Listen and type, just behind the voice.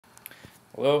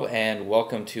Hello and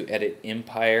welcome to Edit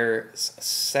Empire's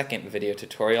second video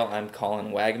tutorial. I'm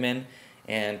Colin Wagman,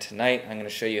 and tonight I'm going to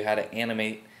show you how to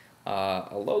animate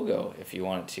a logo if you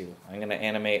wanted to. I'm going to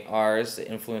animate ours, the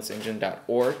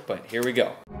influenceengine.org, but here we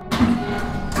go. I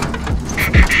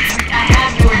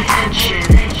have your attention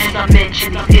as I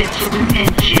mention the influence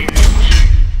engine.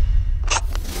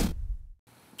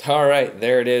 Alright,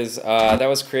 there it is. That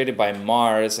was created by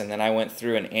Mars, and then I went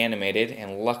through and animated,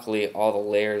 and luckily all the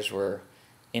layers were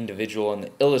individual in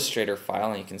the Illustrator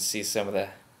file, and you can see some of the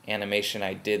animation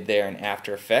I did there in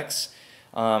After Effects.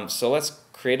 So let's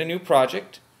create a new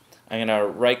project. I'm going to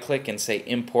right click and say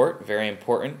import, very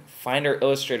important. Find our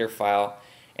Illustrator file,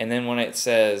 and then when it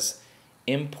says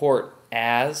import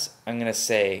as, I'm going to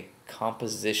say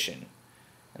composition,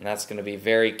 and that's going to be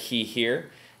very key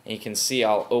here. And you can see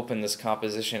I'll open this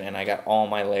composition and I got all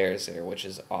my layers there, which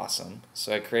is awesome.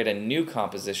 So I create a new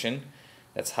composition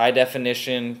that's high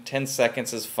definition, 10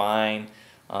 seconds is fine.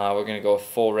 We're going to go with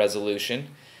full resolution.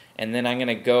 And then I'm going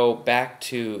to go back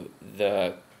to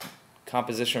the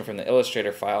composition from the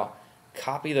Illustrator file,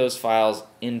 copy those files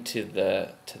into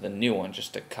the new one,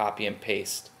 just to copy and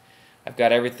paste. I've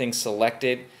got everything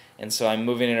selected, and so I'm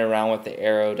moving it around with the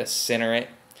arrow to center it.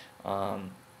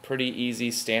 Pretty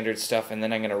easy, standard stuff, and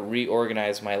then I'm going to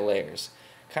reorganize my layers.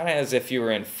 Kind of as if you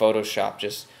were in Photoshop,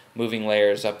 just moving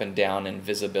layers up and down in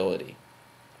visibility.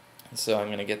 So I'm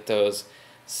going to get those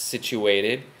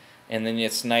situated, and then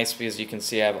it's nice because you can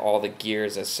see I have all the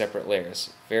gears as separate layers.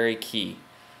 Very key.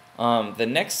 The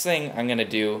next thing I'm going to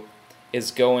do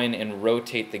is go in and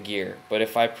rotate the gear. But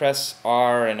if I press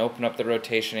R and open up the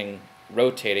rotation and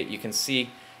rotate it, you can see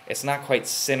it's not quite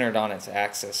centered on its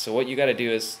axis. So what you got to do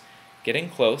is get in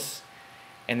close,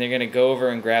 and they're going to go over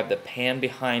and grab the pan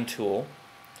behind tool,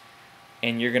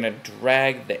 and you're going to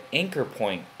drag the anchor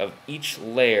point of each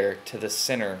layer to the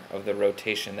center of the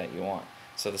rotation that you want,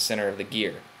 so the center of the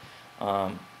gear.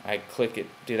 I click it,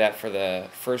 do that for the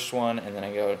first one, and then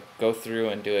I go through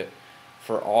and do it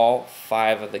for all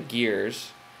 5 of the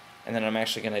gears, and then I'm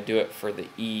actually going to do it for the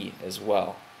E as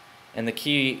well. And the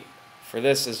key for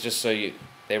this is just so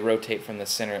they rotate from the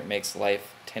center. It makes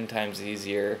life 10 times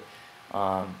easier.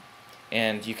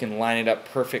 And you can line it up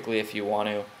perfectly if you want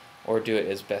to, or do it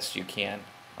as best you can.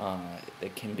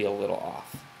 It can be a little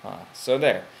off. So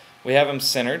there, we have them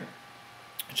centered,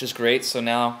 which is great. So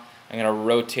now I'm going to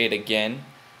rotate again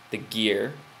the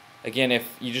gear. Again,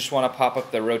 if you just want to pop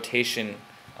up the rotation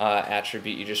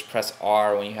attribute, you just press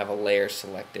R when you have a layer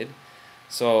selected.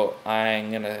 So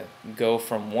I'm going to go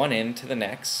from one end to the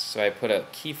next. So I put a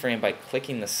keyframe by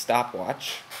clicking the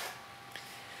stopwatch.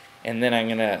 And then I'm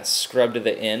going to scrub to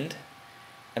the end,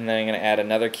 and then I'm going to add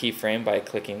another keyframe by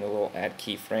clicking the little add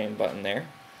keyframe button there.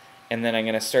 And then I'm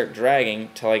going to start dragging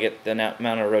till I get the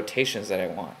amount of rotations that I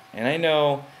want. And I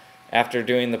know after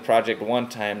doing the project one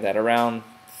time that around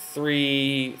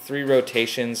three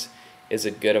rotations is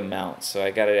a good amount. So I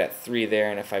got it at 3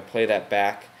 there, and if I play that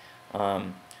back,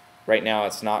 right now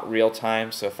it's not real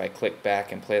time, so if I click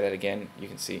back and play that again, you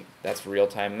can see that's real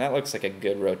time, and that looks like a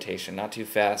good rotation, not too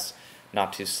fast,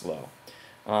 not too slow.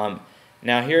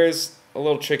 Now here's a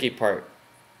little tricky part.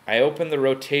 I open the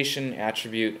rotation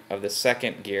attribute of the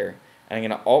second gear, and I'm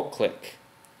going to alt click,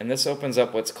 and this opens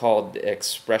up what's called the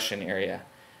expression area.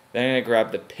 Then I'm going to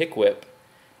grab the pick whip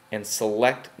and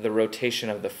select the rotation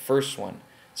of the first one.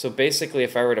 So basically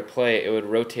if I were to play it, it would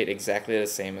rotate exactly the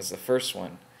same as the first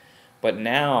one. But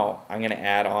now I'm going to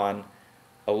add on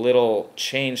a little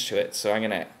change to it. So I'm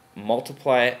going to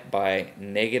multiply it by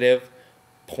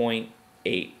 -0.8.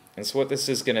 And so what this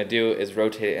is going to do is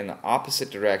rotate it in the opposite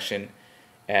direction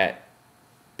at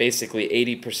basically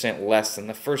 80% less than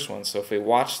the first one. So if we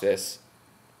watch this,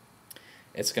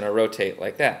 it's going to rotate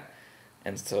like that.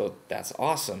 And so that's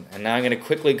awesome. And now I'm going to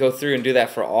quickly go through and do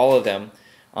that for all of them.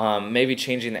 Maybe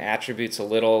changing the attributes a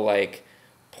little, like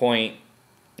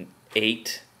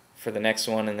 0.8 for the next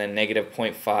one, and then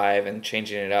 -0.5, and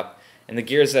changing it up. And the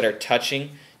gears that are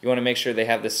touching, you want to make sure they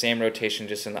have the same rotation,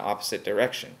 just in the opposite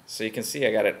direction. So you can see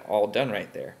I got it all done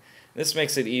right there. This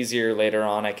makes it easier later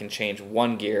on. I can change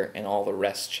one gear and all the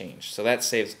rest change. So that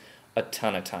saves a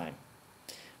ton of time.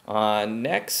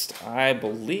 Next, I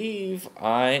believe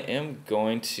I am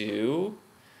going to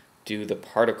do the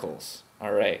particles.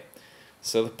 Alright,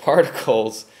 so the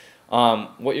particles,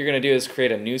 what you're going to do is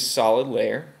create a new solid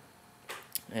layer,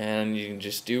 and you can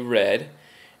just do red.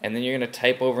 And then you're going to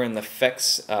type over in the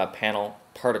effects panel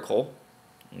particle,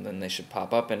 and then they should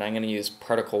pop up, and I'm going to use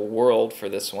particle world for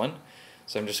this one.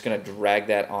 So I'm just going to drag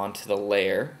that onto the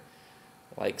layer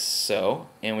like so,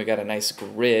 and we got a nice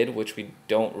grid, which we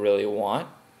don't really want.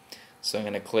 So I'm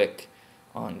going to click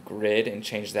on grid and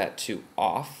change that to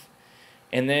off.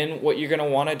 And then what you're going to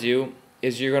want to do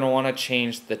is you're going to want to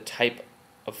change the type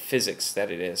of physics that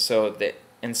it is. So that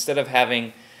instead of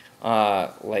having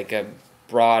like a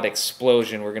broad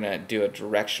explosion, we're going to do a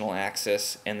directional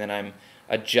axis, and then I'm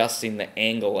adjusting the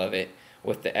angle of it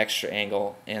with the extra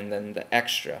angle and then the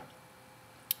extra.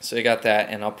 So you got that,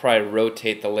 and I'll probably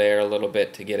rotate the layer a little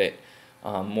bit to get it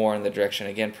more in the direction.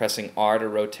 Again, pressing R to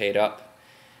rotate up,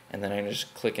 and then I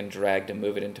just click and drag to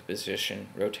move it into position,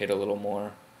 rotate a little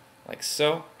more, like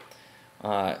so.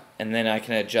 And then I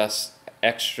can adjust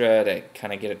extra to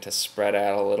kind of get it to spread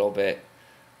out a little bit.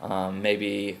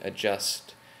 Maybe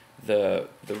adjust the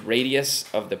radius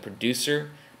of the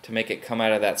producer to make it come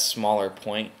out of that smaller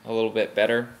point a little bit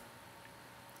better.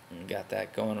 And got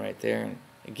that going right there. And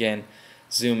again,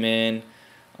 zoom in,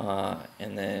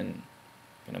 and then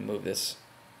I'm going to move this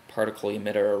particle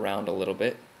emitter around a little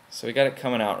bit. So we got it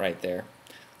coming out right there,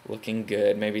 looking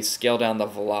good. Maybe scale down the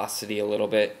velocity a little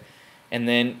bit, and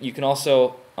then you can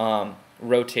also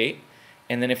rotate,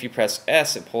 and then if you press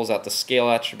S, it pulls out the scale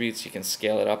attributes. You can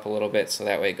scale it up a little bit so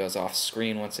that way it goes off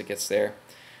screen once it gets there.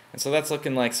 And so that's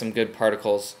looking like some good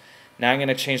particles. Now I'm going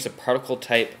to change the particle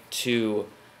type to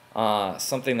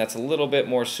something that's a little bit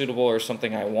more suitable, or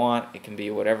something I want. It can be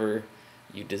whatever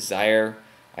you desire.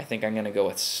 I think I'm going to go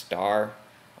with star.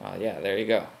 Yeah, there you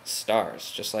go.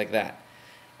 Stars, just like that.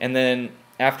 And then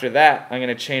after that, I'm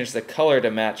going to change the color to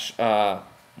match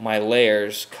my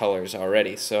layers colors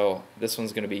already. So this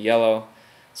one's going to be yellow.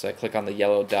 So I click on the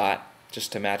yellow dot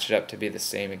just to match it up to be the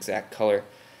same exact color.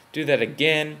 Do that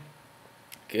again.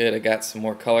 Good, I got some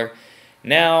more color.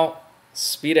 Now,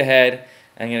 speed ahead.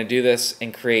 I'm going to do this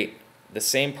and create the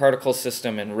same particle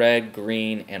system in red,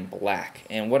 green, and black.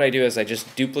 And what I do is I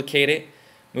just duplicate it,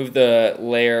 move the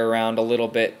layer around a little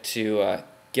bit to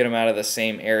get them out of the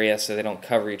same area so they don't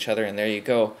cover each other. And there you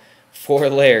go, 4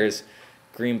 layers,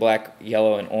 green, black,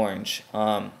 yellow, and orange.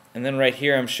 And then right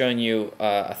here I'm showing you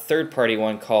a third-party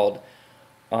one called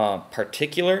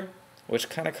Particular, which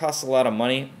kind of costs a lot of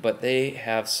money, but they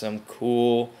have some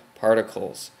cool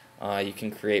particles. You can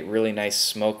create really nice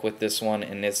smoke with this one,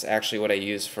 and it's actually what I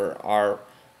use for our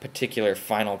particular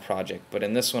final project. But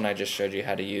in this one I just showed you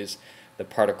how to use the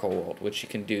particle world, which you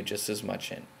can do just as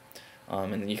much in.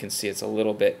 And you can see it's a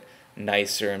little bit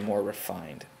nicer and more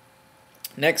refined.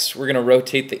 Next, we're going to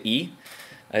rotate the E.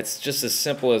 It's just as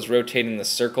simple as rotating the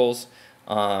circles.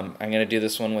 I'm going to do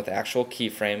this one with actual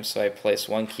keyframes, so I place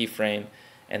one keyframe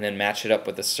and then match it up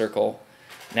with the circle.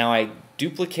 Now I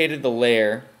duplicated the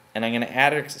layer, and I'm going to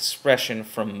add an expression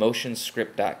from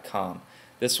motionscript.com.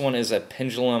 This one is a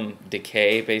pendulum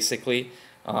decay, basically.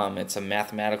 It's a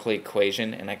mathematical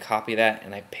equation, and I copy that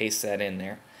and I paste that in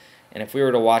there. And if we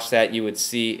were to watch that, you would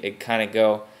see it kind of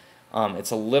go,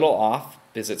 it's a little off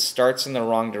because it starts in the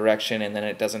wrong direction and then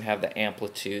it doesn't have the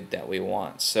amplitude that we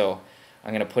want. So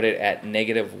I'm going to put it at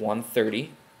 -130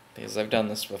 because I've done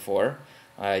this before.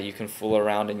 You can fool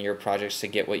around in your projects to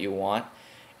get what you want.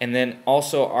 And then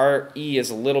also our E is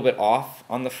a little bit off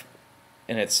on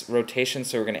in its rotation,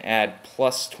 so we're going to add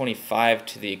 +25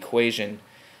 to the equation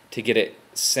to get it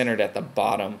centered at the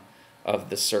bottom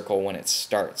of the circle when it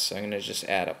starts. So I'm going to just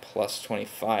add a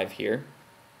 +25 here.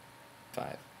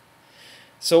 5.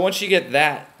 So once you get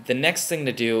that, the next thing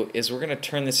to do is we're going to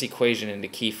turn this equation into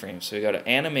keyframes. So we go to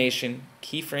Animation,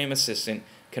 Keyframe Assistant,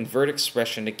 Convert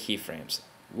Expression to Keyframes.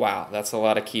 Wow, that's a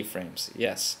lot of keyframes.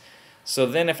 Yes. So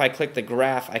then if I click the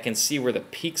graph, I can see where the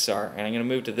peaks are, and I'm going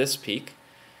to move to this peak,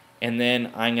 and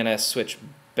then I'm going to switch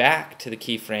back to the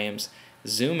keyframes,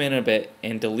 zoom in a bit,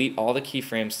 and delete all the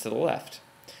keyframes to the left.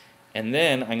 And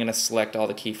then I'm going to select all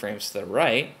the keyframes to the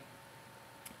right,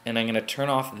 and I'm going to turn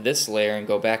off this layer and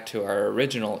go back to our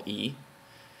original E,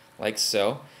 like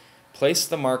so. Place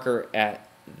the marker at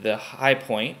the high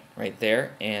point right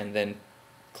there, and then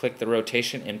click the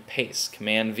rotation and paste,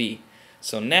 Command V.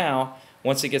 So now,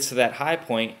 once it gets to that high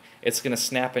point, it's going to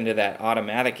snap into that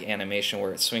automatic animation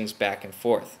where it swings back and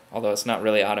forth. Although it's not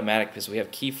really automatic because we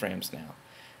have keyframes now.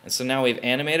 And so now we've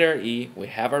animated our E, we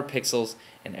have our pixels,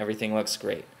 and everything looks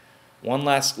great. One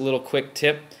last little quick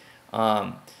tip.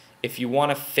 If you want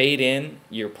to fade in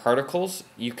your particles,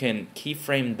 you can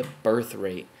keyframe the birth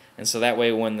rate. And so that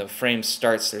way when the frame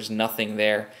starts, there's nothing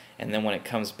there. And then when it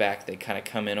comes back, they kind of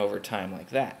come in over time like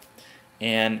that.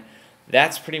 And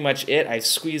that's pretty much it. I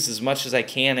squeezed as much as I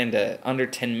can into under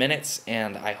 10 minutes,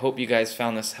 and I hope you guys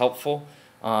found this helpful.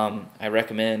 I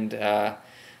recommend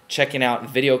checking out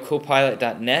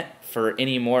videocopilot.net for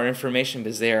any more information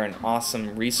because they are an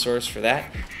awesome resource for that.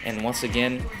 And once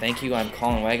again, thank you. I'm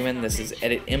Colin Wagaman. This is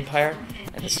Edit Empire,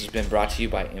 and this has been brought to you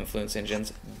by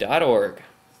InfluenceEngines.org.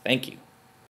 Thank you.